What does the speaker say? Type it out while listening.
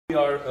We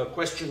are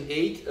question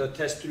 8,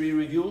 test 3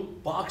 review.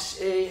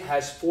 Box A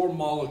has 4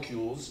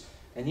 molecules,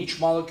 and each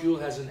molecule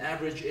has an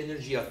average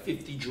energy of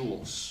 50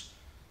 joules.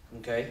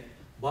 Okay.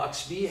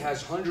 Box B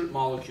has 100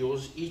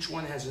 molecules. Each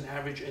one has an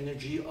average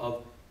energy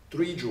of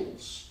 3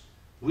 joules.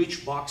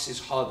 Which box is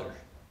hotter?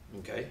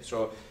 Okay.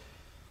 So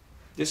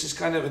this is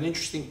kind of an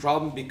interesting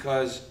problem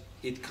because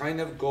it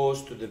kind of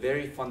goes to the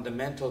very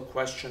fundamental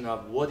question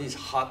of what is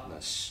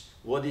hotness?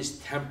 What is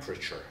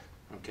temperature?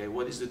 Okay,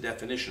 what is the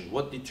definition?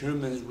 What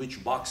determines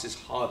which box is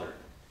hotter?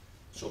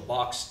 So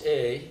box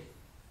A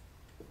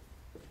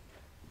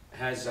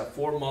has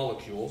 4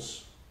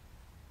 molecules.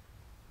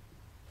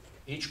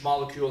 Each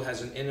molecule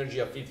has an energy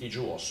of 50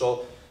 joules.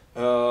 So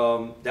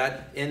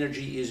that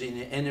energy is in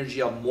the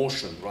energy of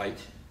motion, right?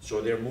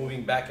 So they're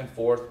moving back and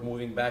forth,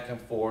 moving back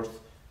and forth.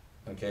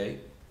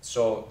 Okay,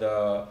 so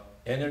the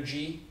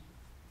energy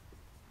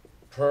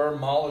per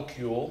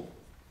molecule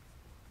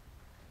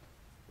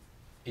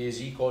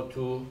is equal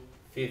to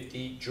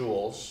 50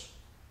 joules.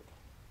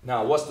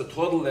 Now, what's the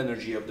total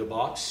energy of the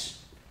box?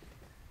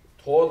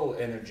 Total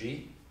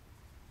energy.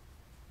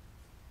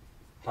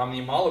 How many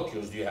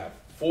molecules do you have?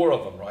 4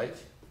 of them, right?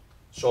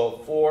 So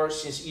 4,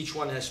 since each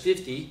one has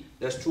 50,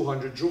 that's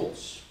 200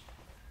 joules.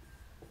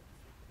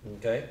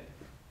 Okay.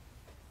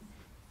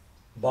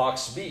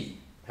 Box B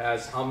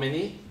has how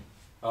many?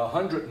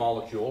 100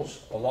 molecules,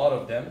 a lot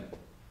of them.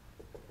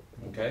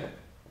 Okay.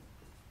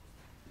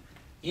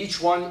 Each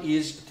one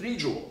is 3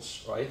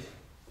 joules, right?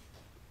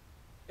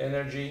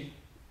 Energy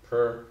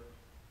per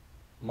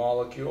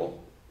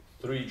molecule,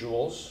 3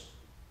 joules.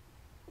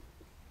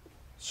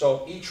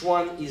 So each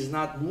one is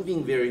not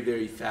moving very,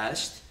 very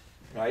fast,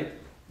 right?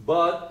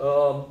 But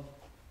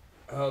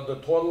the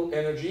total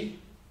energy,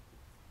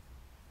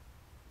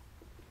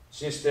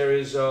 since there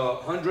is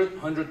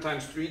 100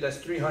 times 3, that's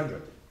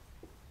 300.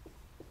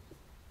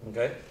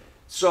 Okay?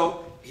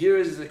 So here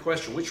is the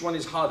question, which one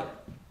is hotter?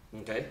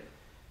 Okay?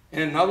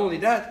 And not only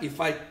that,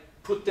 if I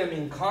put them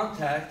in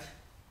contact,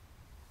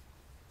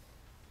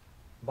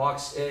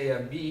 box A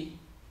and B,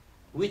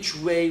 which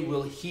way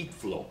will heat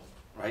flow,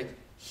 right?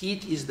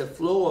 Heat is the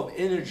flow of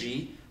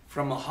energy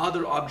from a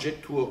hotter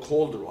object to a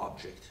colder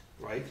object,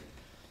 right?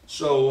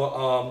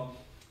 So,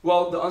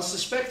 well, the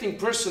unsuspecting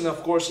person,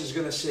 of course, is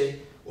going to say,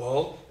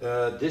 well,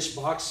 this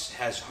box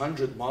has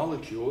 100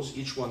 molecules,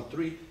 each one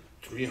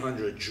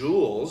 300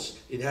 joules.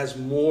 It has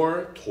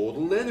more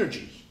total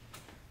energy.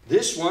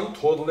 This one,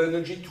 total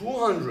energy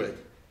 200.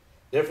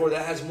 Therefore,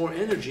 that has more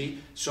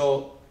energy.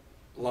 So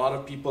a lot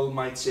of people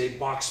might say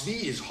box B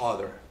is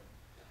hotter.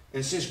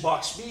 And since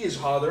box B is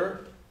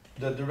hotter,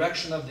 the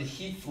direction of the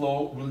heat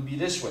flow will be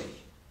this way,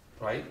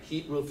 right?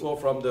 Heat will flow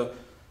from the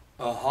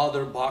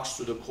hotter box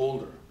to the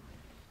colder.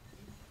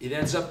 It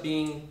ends up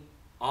being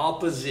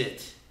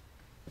opposite.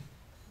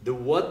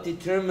 What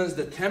determines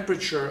the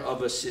temperature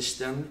of a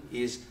system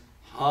is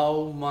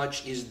how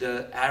much is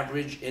the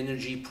average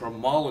energy per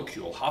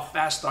molecule? How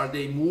fast are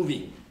they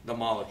moving, the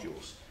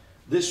molecules?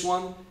 This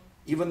one,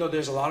 even though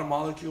there's a lot of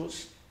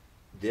molecules,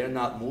 they're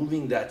not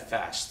moving that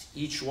fast.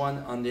 Each one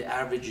on the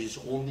average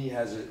only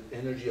has an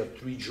energy of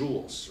 3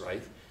 joules,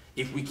 right?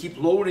 If we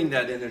keep lowering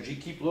that energy,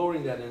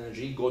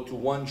 go to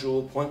 1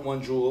 joule,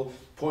 0.1 joule,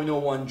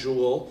 0.01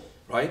 joule,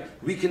 right?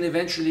 We can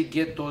eventually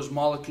get those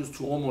molecules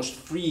to almost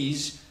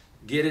freeze,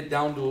 get it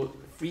down to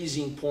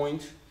freezing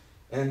point,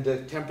 and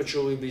the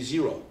temperature will be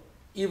 0.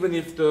 Even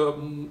if the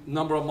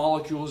number of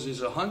molecules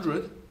is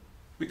 100,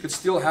 we could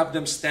still have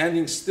them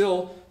standing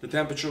still, the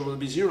temperature will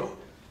be 0.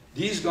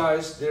 These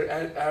guys, their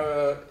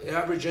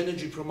average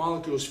energy per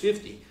molecule is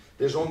 50.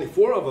 There's only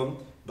 4 of them,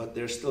 but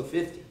they're still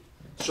 50.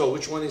 So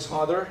which one is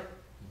hotter?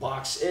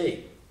 Box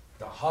A,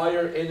 the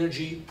higher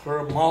energy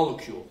per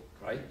molecule,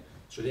 right?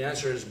 So the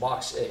answer is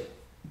box A.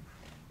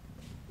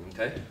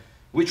 Okay.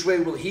 Which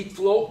way will heat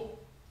flow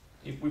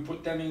if we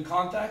put them in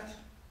contact?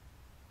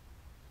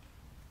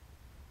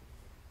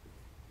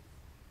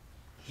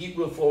 Heat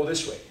will flow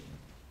this way.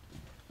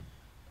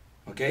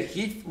 Okay,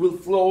 heat will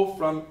flow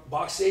from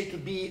box A to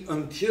B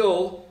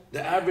until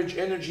the average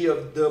energy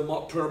of the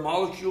per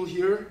molecule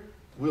here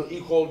will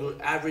equal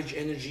the average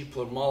energy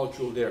per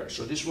molecule there.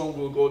 So this one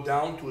will go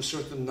down to a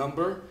certain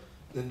number,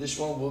 then this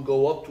one will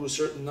go up to a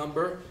certain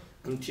number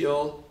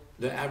until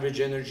the average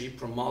energy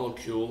per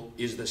molecule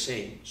is the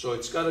same. So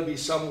it's got to be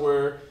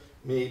somewhere,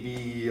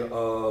 maybe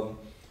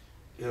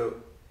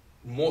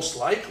most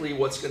likely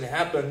what's going to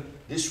happen,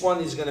 this one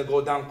is going to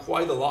go down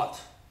quite a lot.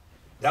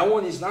 That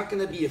one is not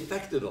going to be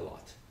affected a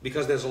lot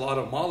because there's a lot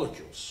of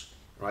molecules,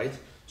 right?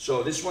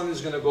 So this one is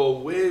going to go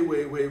way,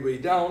 way, way, way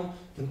down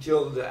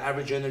until the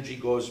average energy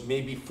goes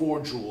maybe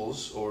 4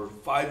 joules or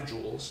 5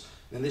 joules.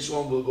 Then this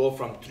one will go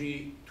from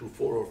 3 to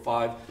 4 or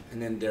 5,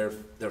 and then their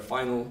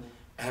final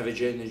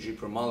average energy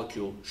per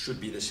molecule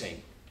should be the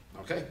same.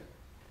 Okay?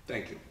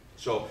 Thank you.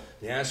 So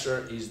the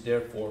answer is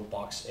therefore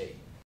box A.